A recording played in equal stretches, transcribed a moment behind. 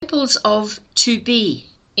Examples of to be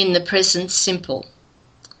in the present simple.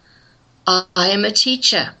 I am a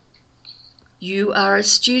teacher. You are a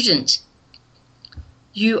student.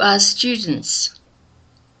 You are students.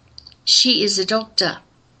 She is a doctor.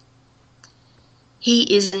 He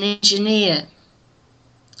is an engineer.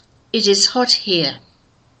 It is hot here.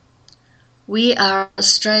 We are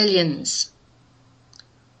Australians.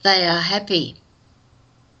 They are happy.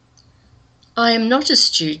 I am not a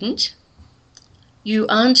student. You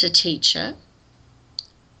aren't a teacher.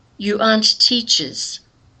 You aren't teachers.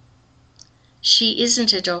 She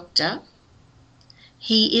isn't a doctor.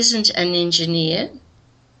 He isn't an engineer.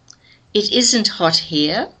 It isn't hot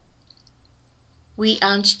here. We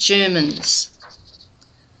aren't Germans.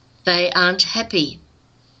 They aren't happy.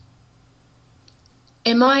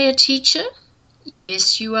 Am I a teacher?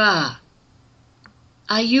 Yes, you are.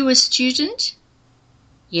 Are you a student?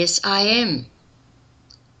 Yes, I am.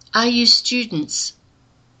 Are you students?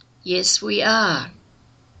 Yes, we are.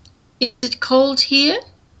 Is it cold here?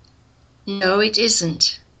 No, it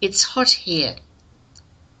isn't. It's hot here.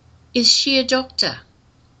 Is she a doctor?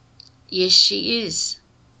 Yes, she is.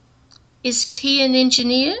 Is he an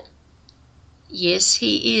engineer? Yes,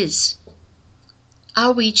 he is.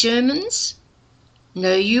 Are we Germans?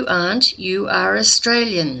 No, you aren't. You are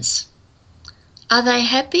Australians. Are they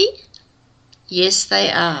happy? Yes,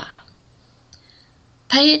 they are.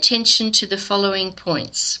 Pay attention to the following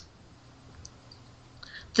points.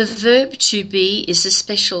 The verb to be is a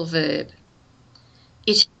special verb.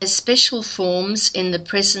 It has special forms in the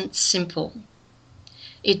present simple.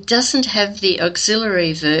 It doesn't have the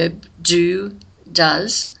auxiliary verb do,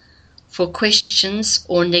 does, for questions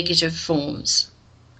or negative forms.